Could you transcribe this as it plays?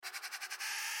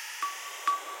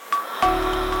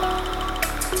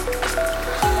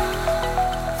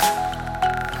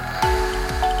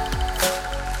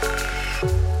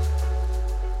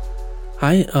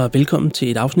Hej og velkommen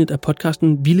til et afsnit af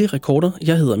podcasten Vilde Rekorder.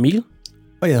 Jeg hedder Emil.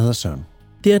 Og jeg hedder Søren.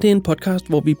 Det er en podcast,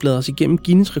 hvor vi bladrer os igennem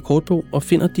Guinness Rekordbog og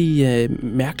finder de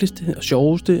mærkeligste og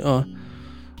sjoveste og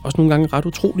også nogle gange ret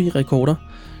utrolige rekorder.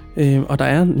 Og der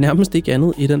er nærmest ikke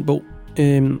andet i den bog.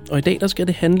 Og i dag der skal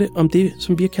det handle om det,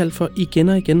 som vi har kaldt for Igen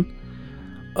og igen.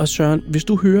 Og Søren, hvis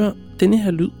du hører denne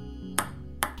her lyd,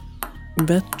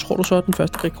 hvad tror du så, at den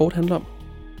første rekord handler om?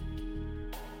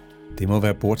 Det må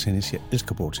være bordtennis. Jeg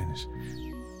elsker bordtennis.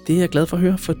 Det er jeg glad for at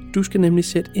høre, for du skal nemlig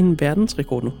sætte en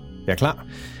verdensrekord nu. Jeg er klar.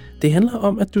 Det handler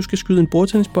om, at du skal skyde en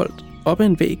bordtennisbold op ad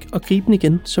en væg og gribe den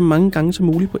igen så mange gange som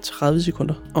muligt på 30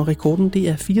 sekunder. Og rekorden, det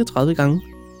er 34 gange.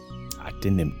 Ej, det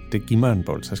er nemt. Det giver mig en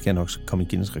bold, så skal jeg nok komme i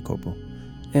Guinness Rekordbog.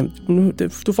 Jamen,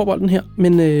 du får bolden her,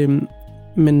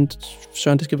 men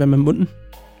Søren, det skal være med munden.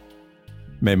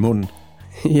 Med munden?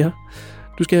 Ja.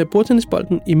 Du skal have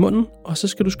bordtennisbolden i munden, og så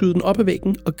skal du skyde den op ad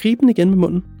væggen og gribe den igen med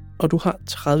munden. Og du har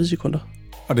 30 sekunder.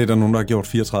 Og det er der nogen, der har gjort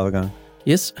 34 gange?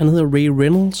 Yes, han hedder Ray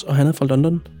Reynolds, og han er fra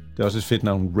London. Det er også et fedt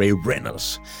navn, Ray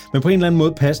Reynolds. Men på en eller anden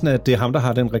måde passende, at det er ham, der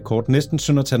har den rekord. Næsten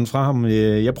synd at tage den fra ham.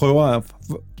 Jeg prøver.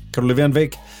 Kan du levere en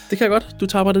væg? Det kan jeg godt. Du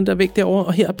tager bare den der væg derovre,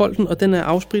 og her er bolden, og den er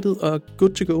afsprittet og good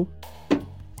to go.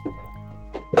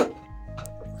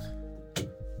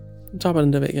 Du tager bare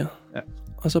den der væg her. Ja.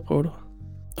 Og så prøver du.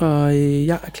 Og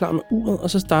jeg er klar med uret, og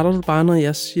så starter du bare, når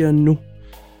jeg siger nu.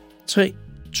 3,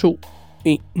 2,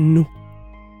 1, nu.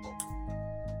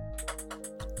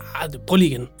 Prøv lige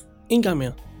igen. En gang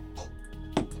mere.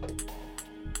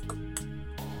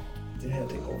 Det her,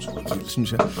 det går så godt,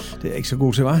 synes jeg. Det er jeg ikke så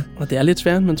god til, hva'? Og det er lidt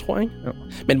svært, man tror, ikke? Jo.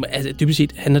 Men altså, dybest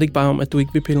set handler det ikke bare om, at du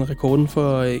ikke vil pille rekorden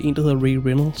for en, der hedder Ray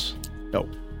Reynolds? Jo,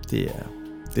 det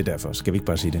er derfor. Skal vi ikke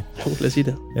bare sige det? Jo, lad os sige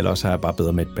det. Ellers har jeg bare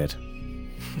bedre med et bat.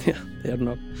 Ja, det er du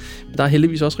nok. Men der er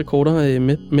heldigvis også rekorder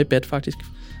med bat, faktisk.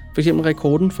 For eksempel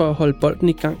rekorden for at holde bolden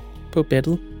i gang på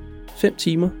battet. 5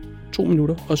 timer, 2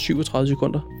 minutter og 37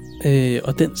 sekunder.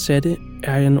 Og den satte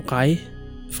en Rai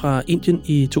fra Indien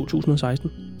i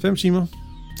 2016. 5 timer?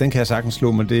 Den kan jeg sagtens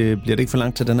slå, men det bliver det ikke for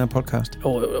langt til den her podcast?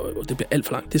 Jo, det bliver alt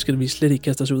for langt. Det skal vi slet ikke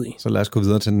kaste os ud i. Så lad os gå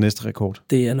videre til den næste rekord.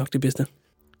 Det er nok det bedste.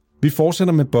 Vi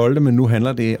fortsætter med bolde, men nu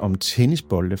handler det om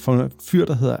tennisbolde. For en fyr,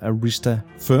 der hedder Arista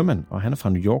Furman, og han er fra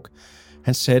New York.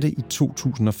 Han satte i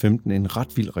 2015 en ret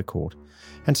vild rekord.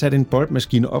 Han satte en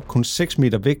boldmaskine op kun 6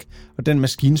 meter væk, og den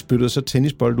maskine spyttede så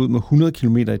tennisbold ud med 100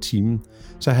 km i timen.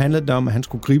 Så handlede det om, at han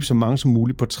skulle gribe så mange som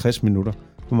muligt på 60 minutter.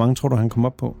 Hvor mange tror du, han kom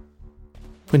op på?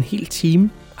 På en hel time?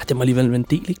 Det må alligevel være en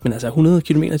del, ikke? Men altså 100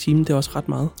 km i timen, det er også ret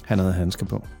meget. Han havde handsker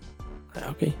på. Ja,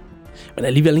 okay. Men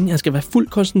alligevel ikke. Han skal være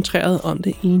fuldt koncentreret om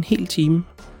det i en hel time.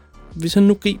 Hvis han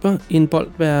nu griber en bold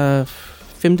hver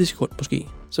 5. sekund måske,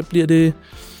 så bliver det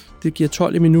giver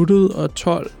 12 i minuttet, og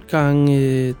 12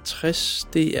 gange 60,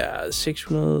 det er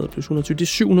 600 plus 120, det er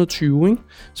 720, ikke?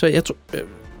 Så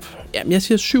jeg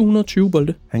siger 720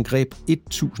 bolde. Han greb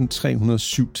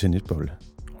 1307 tennisbolde.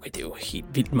 Okay, det er jo helt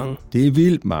vildt mange. Det er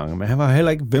vildt mange, men han var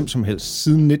heller ikke hvem som helst.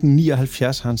 Siden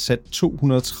 1979 har han sat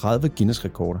 230 Guinness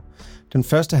rekorder. Den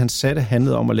første, han satte,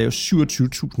 handlede om at lave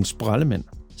 27.000 sprællemænd.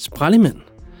 Sprællemænd?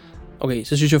 Okay,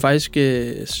 så synes jeg faktisk,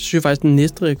 at den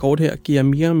næste rekord her giver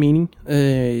mere mening.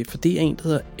 For det er en, der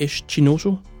hedder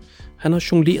Chinoso. Han har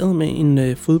jongleret med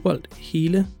en fodbold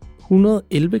hele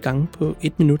 111 gange på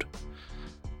 1 minut.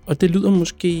 Og det lyder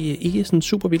måske ikke sådan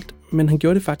super vildt, men han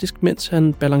gjorde det faktisk, mens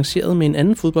han balancerede med en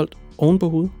anden fodbold oven på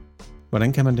hovedet.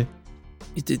 Hvordan kan man det?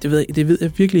 Det ved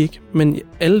jeg virkelig ikke, men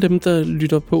alle dem, der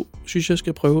lytter på, synes jeg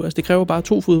skal prøve. Altså det kræver bare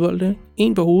 2 fodbolde,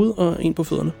 en på hovedet og en på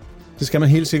fødderne. Det skal man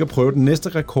helt sikkert prøve. Den næste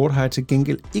rekord har jeg til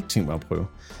gengæld ikke tænkt mig at prøve.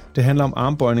 Det handler om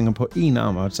armbøjninger på en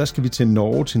arm, og så skal vi til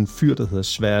Norge til en fyr, der hedder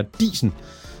Sverdisen,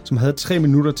 som havde 3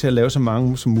 minutter til at lave så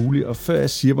mange som muligt, og før jeg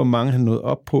siger, hvor mange han nåede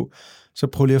op på, så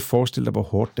prøv lige at forestille dig, hvor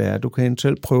hårdt det er. Du kan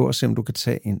eventuelt prøve at se, om du kan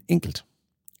tage en enkelt.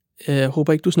 Jeg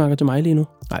håber ikke, du snakker til mig lige nu.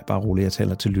 Nej, bare roligt, jeg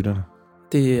taler til lytterne.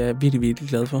 Det er jeg virkelig, virkelig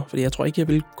glad for, fordi jeg tror ikke, jeg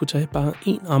ville kunne tage bare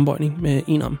én armbøjning med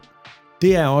en arm.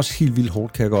 Det er også helt vildt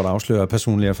hårdt, kan jeg godt afsløre af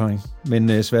personlig erfaring.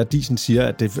 Men Sverdisen siger,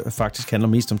 at det faktisk handler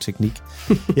mest om teknik.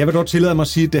 Jeg vil dog tillade mig at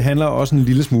sige, at det handler også en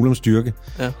lille smule om styrke.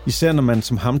 Ja. Især når man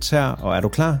som ham tager, og er du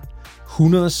klar?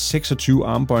 126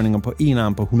 armbøjninger på en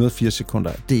arm på 104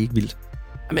 sekunder. Det er ikke vildt.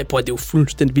 Men prøv, det er jo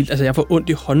fuldstændig vildt. Altså, jeg får ondt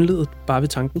i håndledet bare ved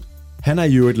tanken. Han er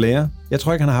jo et lærer. Jeg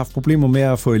tror ikke, han har haft problemer med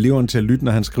at få eleverne til at lytte,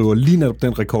 når han skriver lige netop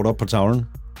den rekord op på tavlen.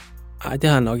 Nej, det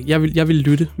har han nok. Jeg vil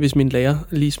lytte, hvis min lærer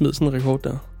lige smed sådan en rekord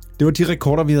der. Det var de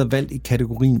rekorder, vi havde valgt i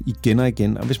kategorien Igen og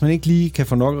igen. Og hvis man ikke lige kan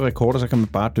få nok rekorder, så kan man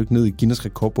bare dykke ned i Guinness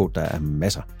Rekordbog. Der er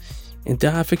masser.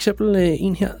 Der er for eksempel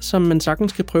en her, som man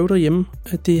sagtens kan prøve derhjemme.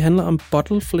 Det handler om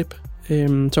bottle flip.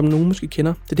 som nogen måske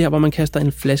kender. Det er der, hvor man kaster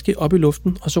en flaske op i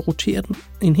luften, og så roterer den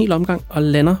en hel omgang og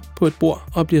lander på et bord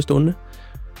og bliver stående.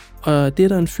 Og det er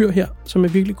der en fyr her, som er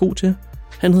virkelig god til.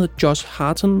 Han hedder Josh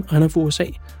Harton, og han er fra USA,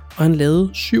 og han lavede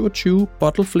 27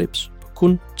 bottle flips på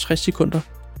kun 60 sekunder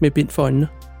med bind for øjnene.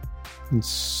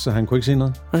 Så han kunne ikke se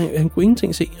noget? Nej, han kunne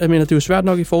ingenting se. Jeg mener, det er jo svært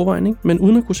nok i forvejen, ikke? Men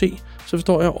uden at kunne se, så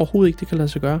forstår jeg overhovedet ikke, det kan lade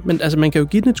sig gøre. Men altså, man kan jo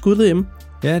give den et skud derhjemme.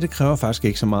 Ja, det kræver faktisk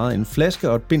ikke så meget. En flaske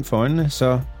og et bind for øjnene,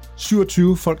 så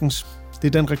 27, folkens. Det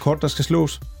er den rekord, der skal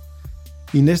slås.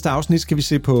 I næste afsnit skal vi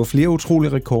se på flere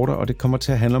utrolige rekorder, og det kommer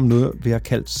til at handle om noget, vi har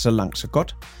kaldt så langt så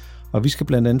godt. Og vi skal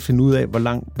blandt andet finde ud af, hvor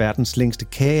lang verdens længste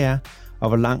kage er, og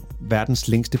hvor lang verdens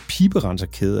længste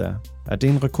piberenserkæde er. Er det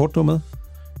en rekord, du er med?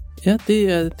 Ja,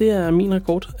 det er min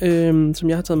rekord, som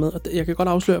jeg har taget med. Og jeg kan godt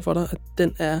afsløre for dig, at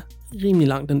den er rimelig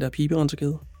lang, den der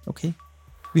piberenserkæde. Okay.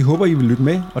 Vi håber, I vil lytte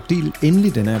med, og del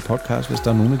endelig den her podcast, hvis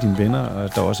der er nogle af dine venner,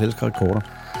 der også elsker rekorder.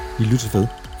 Vi lytter fed.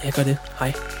 Ja, gør det.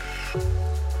 Hej.